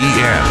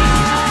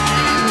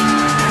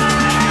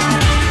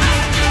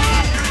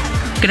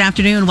Good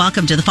afternoon.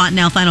 Welcome to the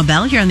Fontanelle Final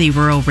Bell here on the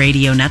Rural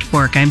Radio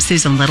Network. I'm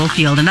Susan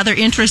Littlefield. Another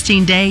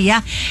interesting day.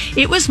 Yeah,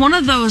 it was one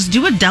of those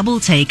do a double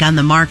take on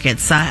the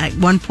markets. At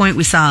one point,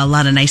 we saw a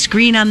lot of nice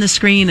green on the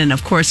screen. And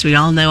of course, we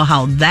all know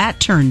how that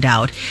turned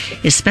out,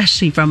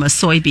 especially from a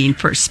soybean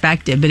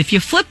perspective. But if you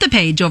flip the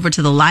page over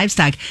to the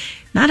livestock,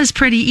 not as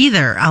pretty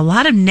either. A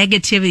lot of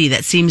negativity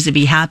that seems to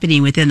be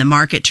happening within the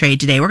market trade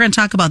today. We're going to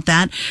talk about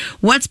that.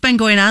 What's been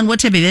going on? What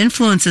type of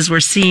influences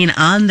we're seeing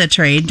on the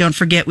trade? Don't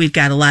forget, we've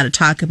got a lot of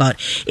talk about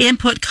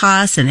input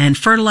costs and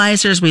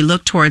fertilizers. We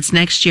look towards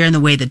next year and the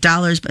way the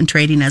dollar's been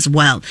trading as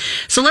well.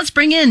 So let's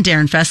bring in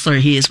Darin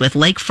Fessler. He is with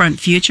Lakefront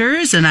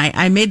Futures. And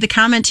I made the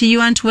comment to you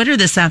on Twitter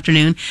this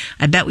afternoon.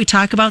 I bet we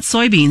talk about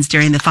soybeans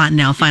during the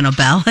Fontanelle Final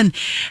Bell. And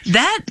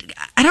that,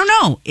 I don't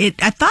know.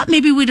 I thought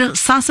maybe we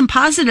saw some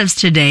positives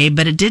today,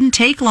 but it didn't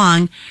take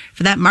long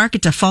for that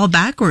market to fall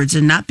backwards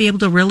and not be able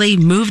to really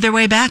move their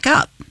way back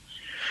up.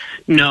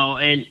 No,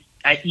 and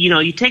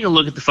you take a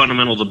look at the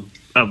fundamentals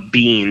of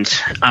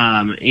beans.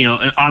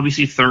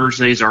 Obviously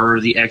Thursdays are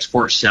the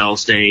export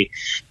sales day.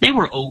 They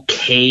were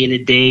okay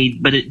today,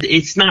 but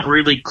it's not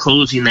really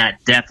closing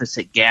that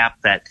deficit gap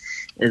that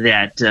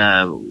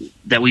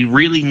we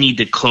really need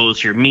to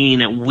close here, meaning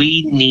that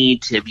we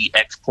need to be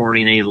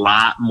exporting a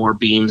lot more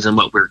beans than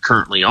what we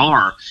currently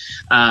are,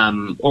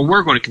 or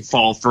we're going to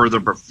fall further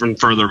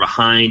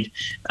behind.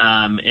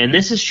 And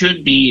this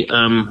should be,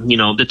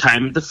 the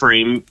time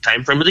frame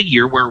of the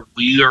year where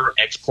we are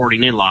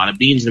exporting a lot of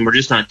beans, and we're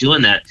just not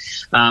doing that.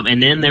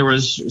 And then there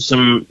was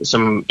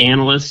some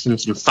analysts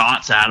and some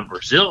thoughts out of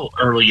Brazil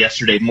early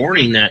yesterday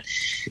morning that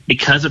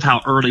because of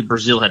how early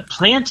Brazil had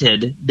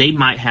planted, they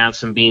might have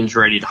some beans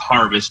ready to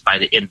harvest by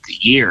the end of the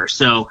year.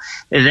 So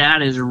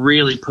that is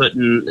really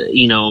putting,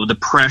 the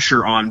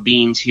pressure on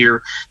beans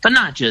here. But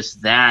not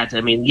just that.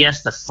 I mean,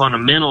 yes, the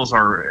fundamentals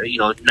are,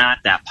 not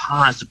that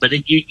positive,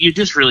 but you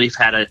just really have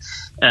had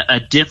a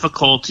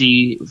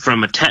difficulty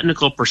from a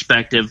technical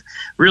perspective,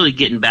 really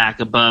getting back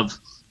above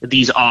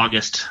these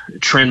August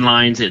trend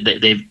lines.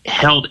 They've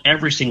held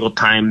every single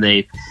time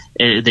they've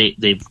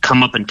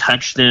come up and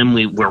touched them.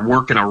 We're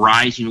working a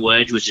rising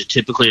wedge, which is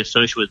typically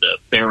associated with a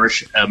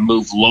bearish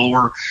move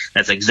lower.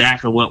 That's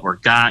exactly what we're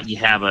got. You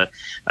have a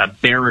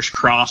bearish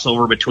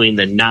crossover between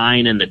the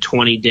 9 and the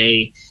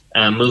 20-day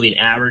moving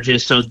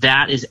averages. So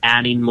that is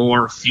adding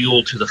more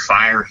fuel to the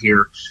fire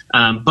here.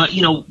 But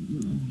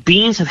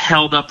beans have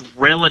held up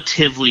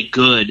relatively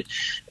good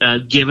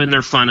given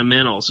their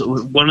fundamentals.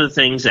 One of the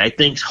things that I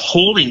think is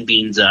holding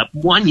beans up,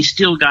 one, you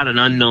still got an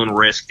unknown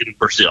risk in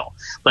Brazil,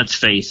 let's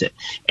face it.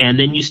 And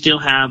then you still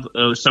have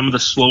some of the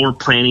slower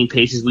planting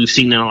paces we've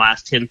seen in the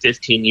last 10,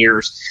 15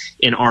 years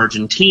in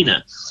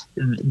Argentina.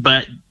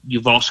 But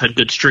you've also had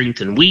good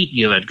strength in wheat.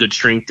 You've had good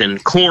strength in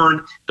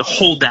corn to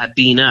hold that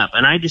bean up.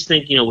 And I just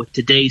think, with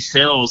today's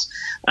sales,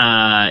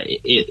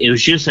 it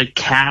was just a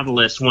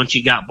catalyst. Once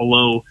you got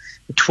below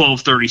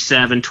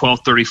 1237,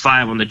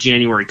 1235 on the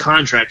January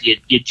contract,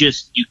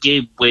 you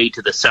gave way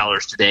to the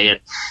sellers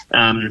today.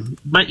 And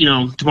but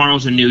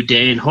tomorrow's a new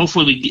day, and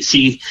hopefully we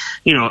see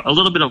a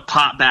little bit of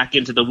pop back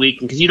into the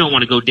weekend, because you don't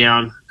want to go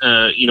down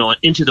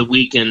into the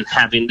weekend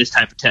having this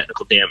type of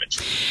technical damage.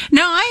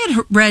 No, I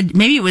had read,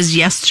 maybe it was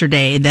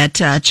yesterday,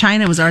 that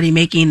China was already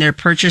making their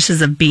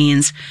purchases of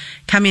beans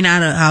coming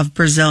out of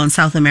Brazil and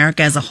South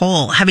America as a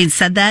whole. Having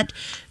said that,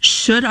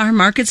 should our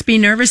markets be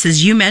nervous?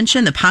 As you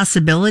mentioned, the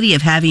possibility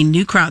of having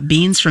new crop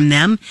beans from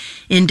them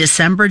in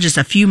December, just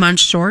a few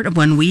months short of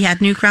when we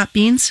had new crop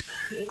beans?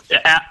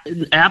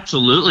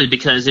 Absolutely,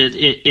 because it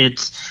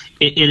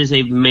is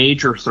a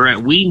major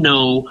threat. We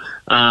know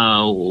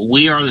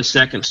we are the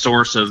second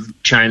source of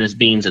China's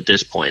beans at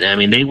this point. I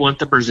mean, they want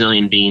the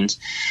Brazilian beans.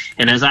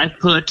 And as I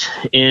put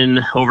in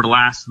over the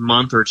last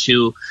month or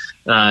two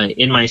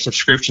in my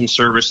subscription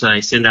service that I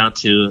send out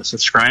to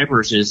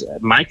subscribers, is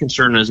my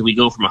concern is we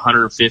go from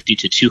 150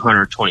 to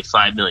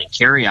 225 million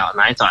carryout.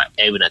 And I thought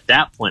even at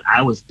that point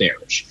I was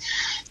bearish.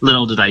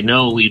 Little did I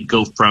know we'd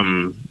go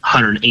from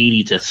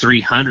 180 to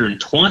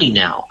 320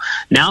 now.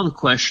 Now the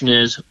question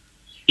is,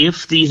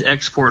 if these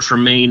exports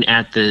remain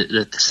at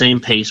the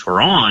same pace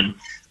we're on,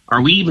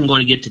 are we even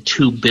going to get to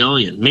 2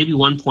 billion, maybe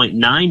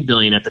 1.9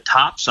 billion at the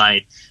top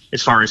side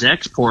as far as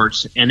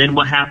exports? And then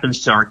what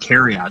happens to our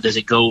carryout? Does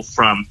it go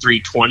from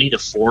 320 to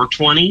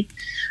 420?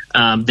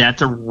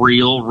 That's a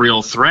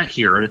real threat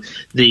here.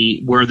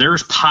 Where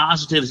there's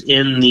positives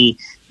in the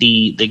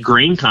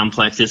grain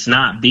complex, it's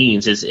not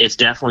beans. It's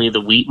definitely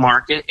the wheat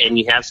market, and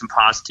you have some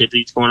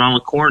positivities going on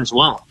with corn as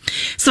well.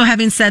 So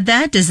having said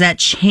that, does that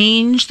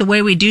change the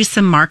way we do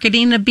some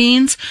marketing of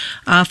beans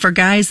for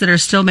guys that are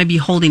still maybe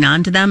holding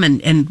on to them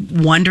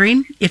and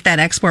wondering if that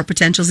export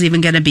potential is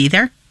even going to be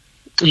there?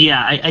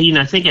 Yeah,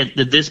 I think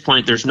at this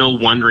point there's no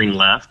wondering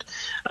left.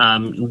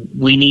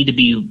 We need to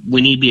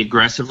be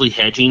aggressively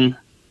hedging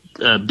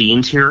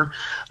beans here.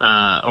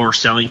 or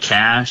selling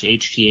cash,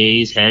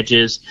 HTAs,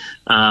 hedges,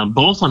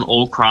 both on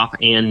old crop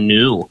and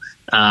new.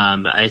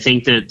 I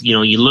think that,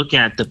 you look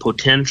at the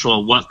potential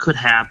of what could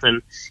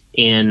happen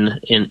in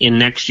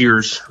next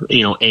year's,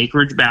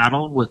 acreage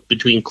battle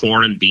between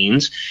corn and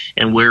beans,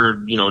 and where,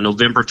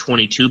 November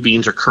 22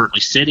 beans are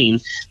currently sitting,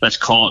 let's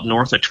call it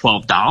north of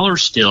 $12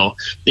 still.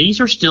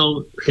 These are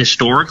still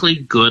historically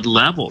good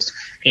levels.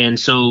 And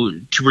so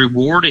to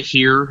reward it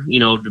here,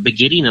 to be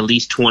getting at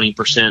least 20%,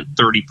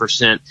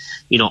 30%,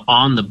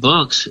 on the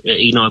books,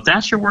 if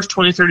that's your worst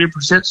 20,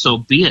 30%, so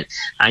be it.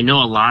 I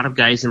know a lot of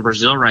guys in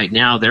Brazil right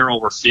now, they're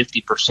over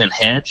 50%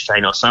 hedged. I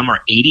know some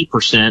are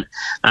 80%,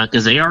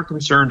 because they are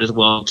concerned as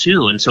well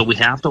too. And so we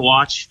have to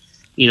watch,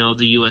 the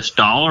U.S.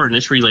 dollar and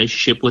this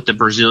relationship with the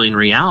Brazilian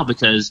real,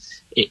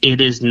 because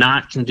it is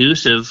not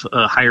conducive,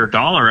 a higher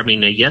dollar. I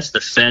mean, yes, the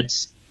Fed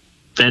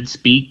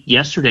speak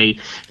yesterday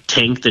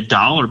tanked the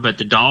dollar, but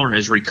the dollar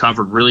has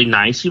recovered really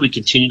nicely. We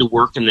continue to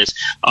work in this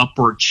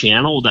upward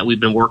channel that we've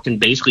been working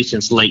basically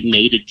since late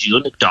May to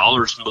June. The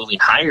dollar's moving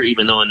higher,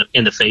 even though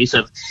in the face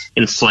of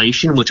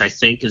inflation, which I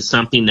think is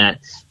something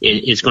that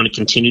is going to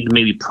continue to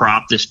maybe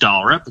prop this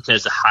dollar up,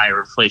 because the higher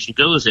inflation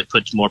goes, it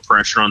puts more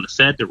pressure on the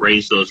Fed to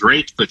raise those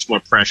rates, puts more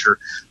pressure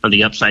on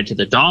the upside to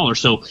the dollar.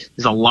 So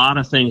there's a lot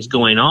of things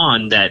going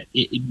on that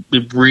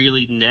it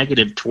really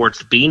negative towards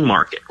the bean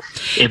market.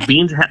 If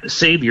beans have the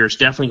savior, it's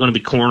definitely going to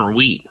be corn or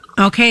wheat.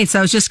 Okay, so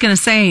I was just going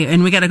to say,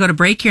 and we got to go to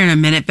break here in a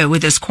minute, but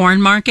with this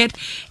corn market,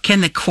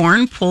 can the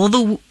corn pull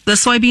the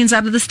soybeans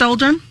out of this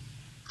doldrum?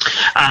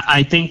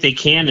 I think they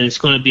can, and it's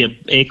going to be an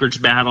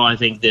acreage battle, I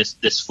think,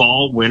 this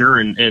fall, winter,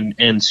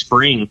 and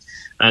spring,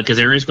 because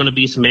there is going to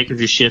be some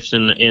acreage shifts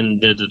in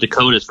the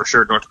Dakotas, for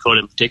sure, North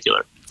Dakota in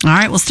particular. All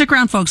right, well, stick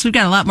around, folks. We've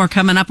got a lot more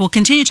coming up. We'll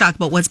continue to talk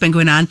about what's been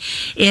going on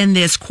in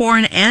this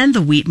corn and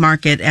the wheat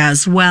market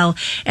as well.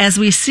 As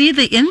we see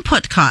the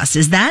input costs,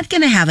 is that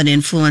going to have an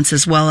influence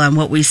as well on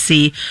what we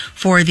see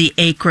for the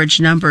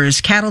acreage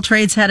numbers? Cattle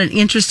trades had an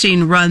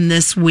interesting run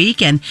this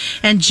week, and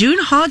June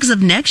hogs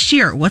of next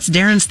year. What's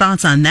Darin's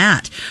thoughts on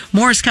that?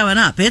 More is coming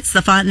up. It's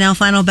the Fontanelle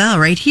Final Bell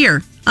right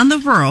here on the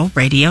Rural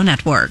Radio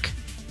Network.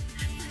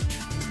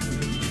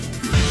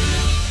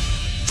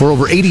 For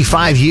over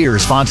 85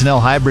 years, Fontanelle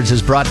Hybrids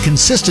has brought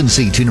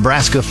consistency to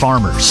Nebraska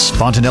farmers.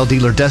 Fontanelle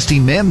dealer Dusty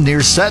Mim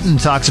near Sutton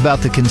talks about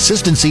the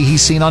consistency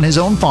he's seen on his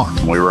own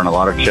farm. We run a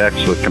lot of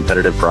checks with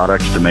competitive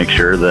products to make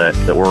sure that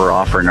we're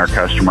offering our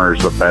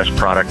customers the best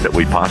product that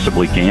we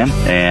possibly can.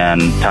 And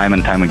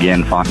time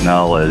again,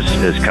 Fontanelle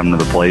has come to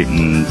the plate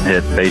and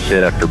hit base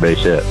hit after base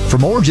hit. For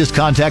more, just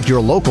contact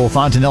your local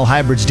Fontanelle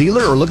Hybrids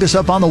dealer or look us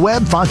up on the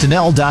web,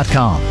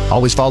 fontanelle.com.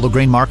 Always follow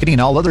grain marketing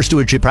and all other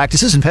stewardship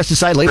practices and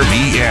pesticide label.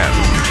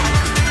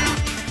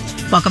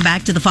 Welcome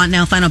back to the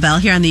Fontanelle Final Bell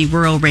here on the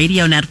Rural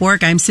Radio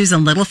Network. I'm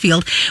Susan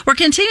Littlefield. We're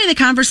continuing the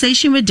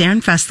conversation with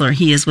Darin Fessler.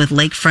 He is with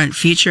Lakefront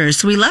Futures.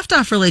 So we left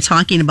off really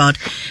talking about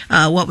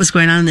what was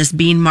going on in this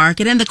bean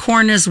market and the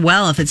corn as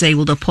well, if it's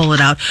able to pull it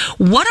out.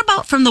 What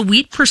about from the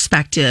wheat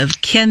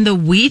perspective? Can the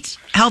wheat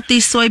help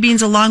these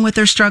soybeans along with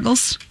their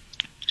struggles?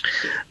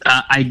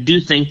 I do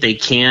think they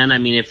can. I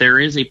mean, if there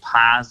is a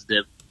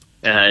positive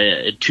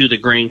to the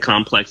grain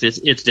complex,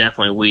 it's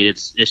definitely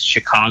wheat. It's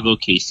Chicago,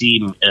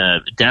 KC,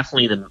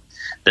 definitely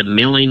the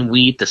milling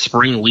wheat, the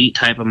spring wheat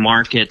type of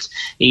markets.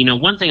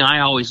 One thing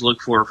I always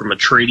look for from a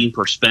trading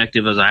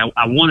perspective is I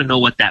want to know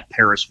what that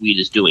Paris wheat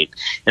is doing.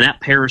 And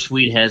that Paris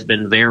wheat has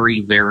been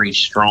very, very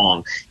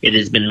strong. It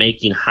has been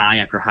making high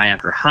after high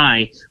after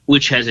high,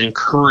 which has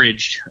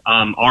encouraged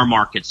our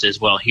markets as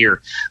well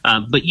here.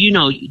 But,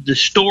 the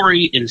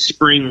story in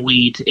spring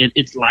wheat,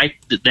 it's like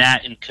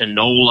that in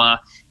canola.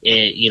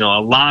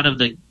 A lot of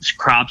the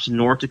crops in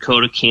North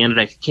Dakota,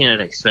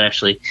 Canada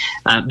especially,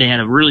 they had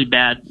a really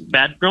bad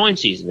growing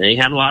season. They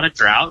had a lot of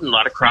drought, and a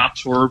lot of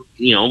crops were,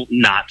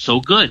 not so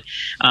good.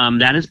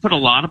 That has put a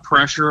lot of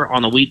pressure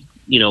on the wheat,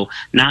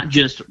 not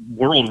just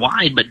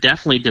worldwide, but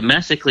definitely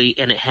domestically,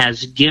 and it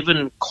has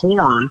given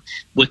corn,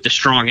 with the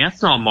strong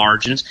ethanol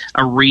margins,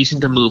 a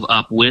reason to move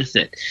up with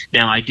it.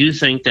 Now, I do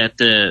think that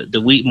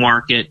the wheat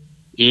market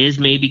is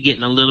maybe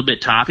getting a little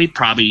bit toppy,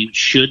 probably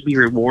should be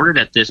rewarded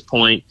at this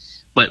point.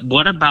 But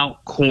what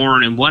about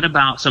corn, and what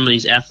about some of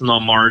these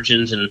ethanol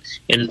margins and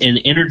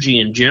energy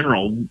in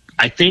general?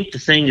 I think the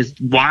thing is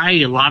why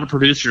a lot of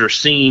producers are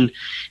seeing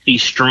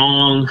these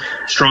strong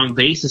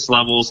basis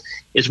levels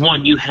is,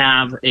 one, you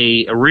have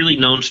a really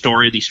known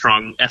story of these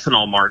strong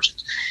ethanol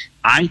margins.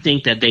 I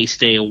think that they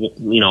stay,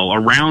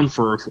 around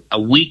for a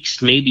week,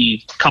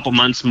 maybe a couple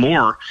months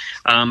more,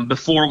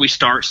 before we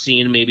start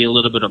seeing maybe a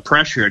little bit of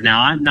pressure.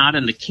 Now, I'm not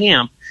in the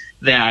camp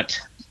that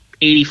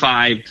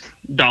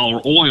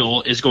 $85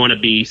 oil is going to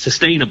be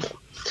sustainable.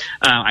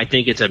 I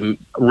think it's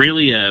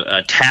really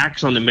a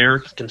tax on the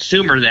American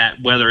consumer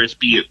that, whether it's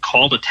be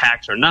called a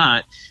tax or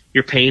not,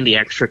 you're paying the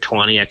extra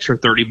 $20, extra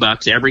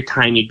 $30 every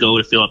time you go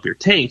to fill up your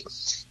tank.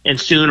 And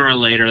sooner or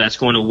later, that's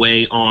going to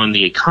weigh on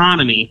the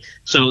economy.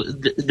 So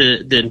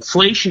the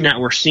inflation that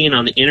we're seeing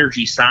on the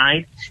energy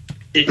side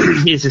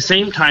is the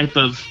same type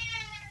of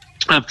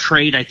of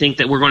trade I think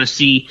that we're going to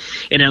see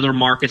in other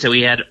markets that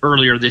we had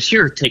earlier this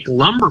year. Take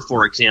lumber,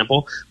 for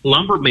example.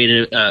 Lumber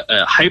made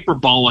a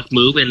hyperbolic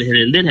move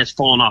and then has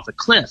fallen off a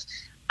cliff.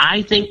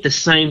 I think the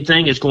same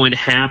thing is going to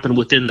happen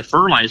within the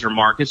fertilizer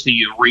markets, the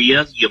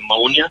urea, the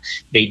ammonia.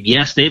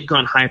 They've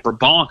gone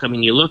hyperbolic. I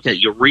mean, you look at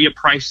urea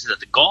prices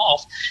at the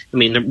Gulf. I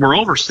mean, we're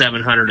over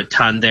 $700 a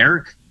ton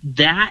there.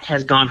 That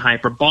has gone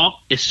hyperbolic.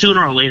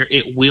 Sooner or later,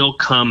 it will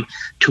come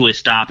to a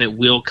stop. It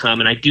will come.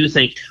 And I do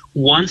think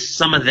once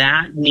some of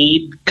that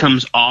need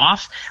comes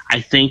off,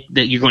 I think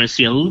that you're going to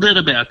see a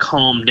little bit of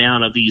calm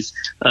down of these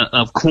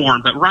of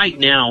corn. But right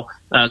now,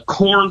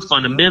 corn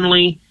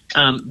fundamentally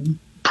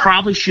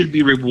probably should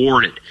be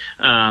rewarded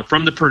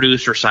from the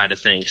producer side of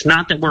things.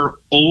 Not that we're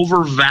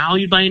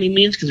overvalued by any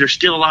means, because there's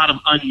still a lot of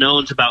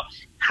unknowns about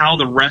how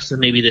the rest of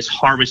maybe this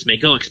harvest may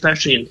go,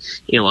 especially in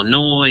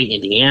Illinois,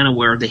 Indiana,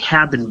 where they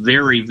have been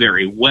very,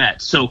 very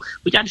wet. So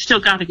we still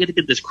got to get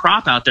this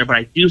crop out there, but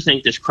I do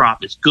think this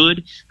crop is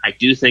good. I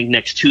do think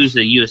next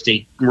Tuesday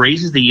USDA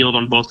raises the yield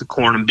on both the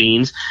corn and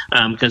beans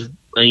because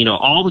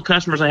all the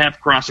customers I have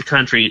across the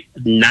country,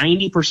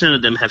 90%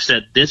 of them have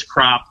said this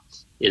crop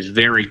is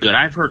very good.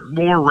 I've heard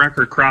more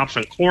record crops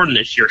on corn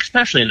this year,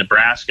 especially in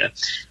Nebraska,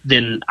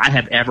 than I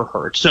have ever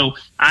heard. So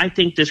I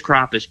think this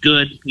crop is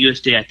good.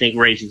 USDA, I think,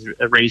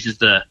 raises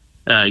the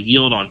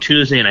yield on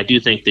Tuesday, and I do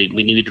think that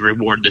we need to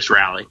reward this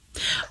rally.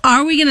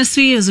 Are we going to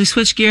see, as we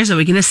switch gears, are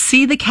we going to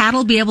see the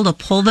cattle be able to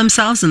pull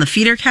themselves, and the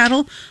feeder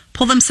cattle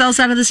pull themselves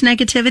out of this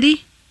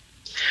negativity?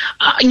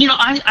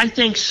 I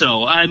think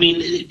so. I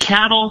mean,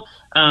 cattle,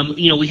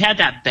 we had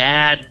that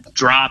bad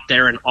drop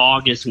there in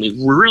August, and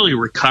we really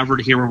recovered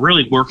here. We're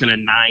really working a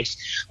nice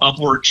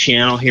upward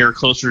channel here,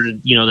 closer to,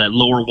 that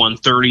lower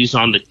 130s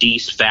on the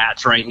D's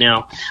fats right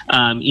now.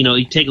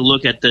 You take a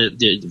look at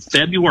the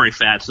February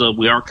fats, though,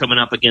 we are coming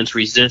up against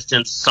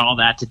resistance. Saw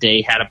that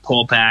today, had a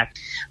pullback.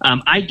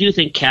 I do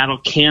think cattle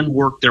can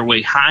work their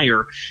way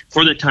higher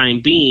for the time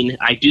being.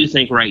 I do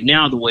think right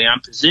now the way I'm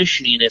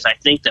positioning is I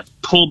think that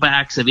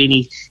pullbacks of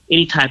any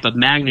type of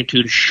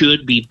magnitude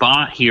should be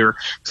bought here,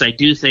 because I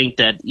do think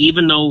that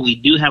even though we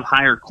do have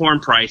higher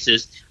corn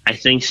prices, I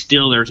think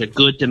still there's a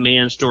good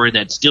demand story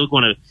that's still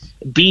going to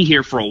be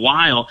here for a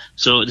while.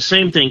 So the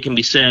same thing can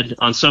be said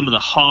on some of the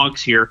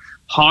hogs here.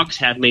 Hogs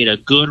have made a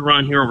good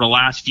run here over the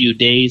last few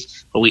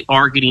days, but we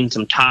are getting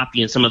some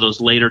toppy in some of those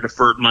later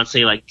deferred months,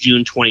 say like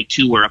June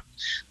 22, where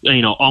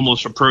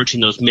almost approaching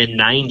those mid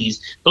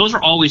 90s. Those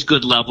are always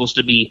good levels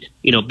to be,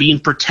 being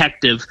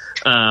protective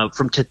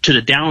to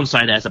the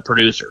downside as a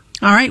producer.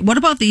 All right. What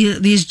about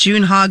these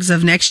June hogs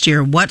of next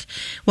year? What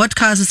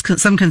causes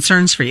some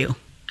concerns for you?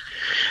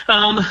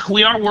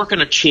 We are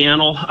working a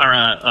channel or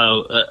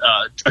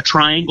a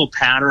triangle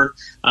pattern.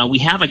 We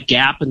have a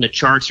gap in the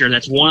charts here.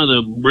 That's one of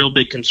the real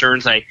big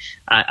concerns I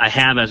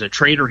have as a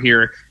trader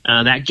here.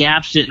 That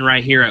gap sitting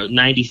right here at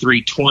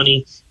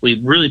 93.20.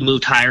 We've really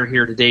moved higher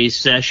here today's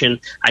session.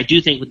 I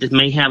do think this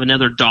may have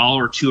another $1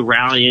 or $2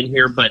 rally in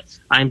here, but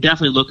I'm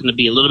definitely looking to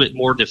be a little bit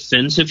more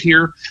defensive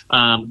here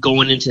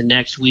going into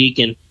next week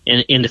and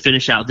to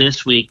finish out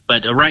this week.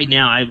 But right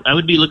now, I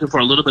would be looking for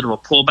a little bit of a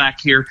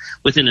pullback here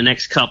within the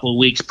next couple of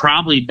weeks,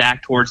 probably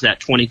back towards that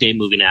 20-day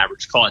moving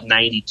average. Call it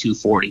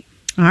 92.40.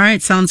 All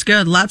right, sounds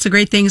good. Lots of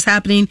great things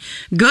happening,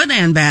 good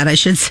and bad, I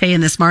should say,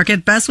 in this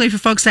market. Best way for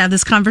folks to have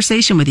this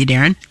conversation with you,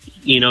 Darin?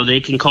 They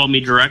can call me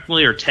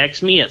directly or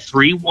text me at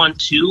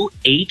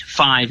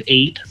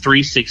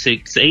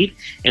 312-858-3668,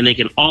 and they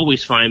can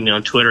always find me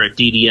on Twitter at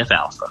DDF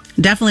Alpha.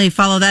 Definitely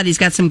follow that. He's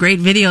got some great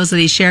videos that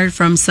he shared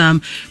from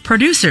some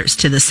producers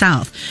to the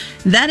south.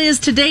 That is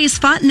today's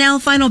Fontanelle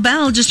Final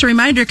Bell. Just a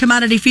reminder,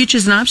 commodity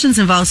futures and options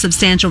involve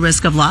substantial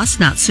risk of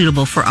loss, not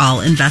suitable for all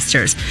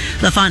investors.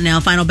 The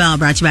Fontanelle Final Bell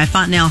brought to you by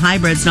Fontanelle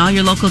Hybrids and all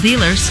your local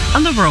dealers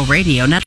on the Rural Radio Network.